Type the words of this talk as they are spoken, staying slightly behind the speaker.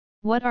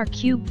What are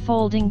cube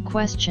folding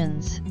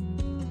questions?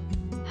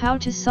 How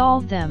to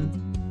solve them?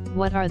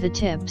 What are the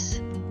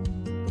tips?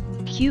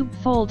 Cube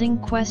folding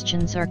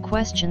questions are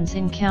questions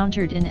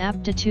encountered in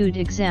aptitude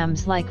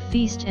exams like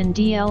FEAST and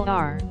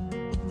DLR.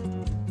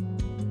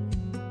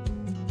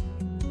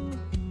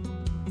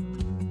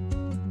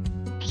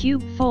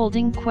 Cube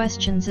folding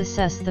questions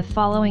assess the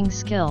following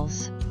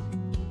skills: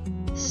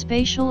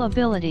 spatial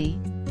ability,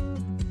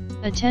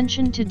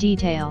 attention to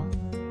detail,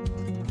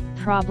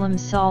 problem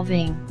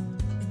solving,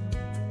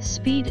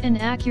 speed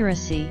and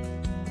accuracy.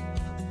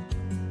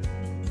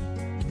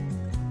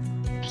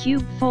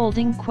 Cube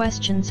folding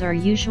questions are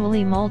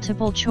usually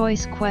multiple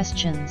choice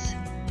questions.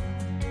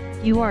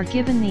 You are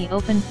given the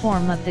open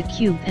form of the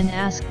cube and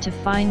asked to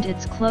find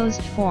its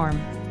closed form.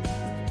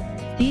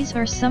 These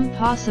are some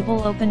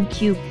possible open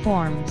cube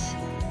forms.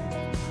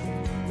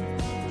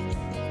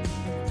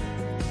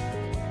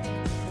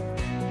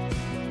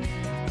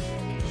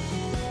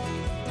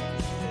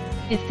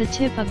 If the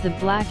tip of the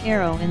black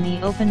arrow in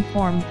the open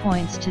form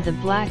points to the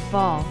black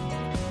ball,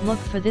 look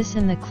for this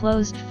in the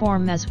closed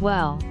form as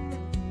well.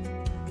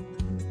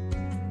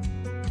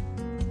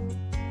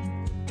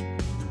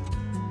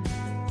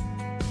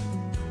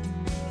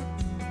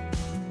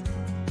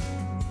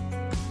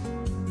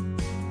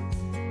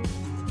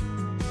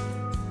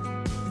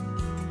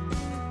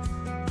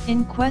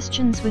 In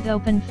questions with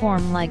open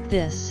form like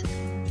this,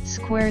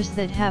 squares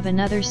that have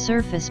another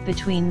surface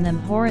between them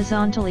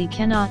horizontally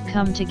cannot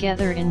come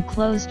together in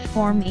closed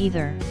form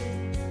either.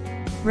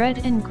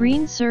 Red and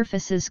green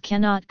surfaces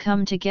cannot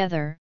come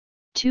together,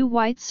 two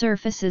white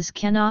surfaces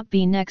cannot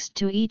be next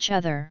to each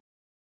other.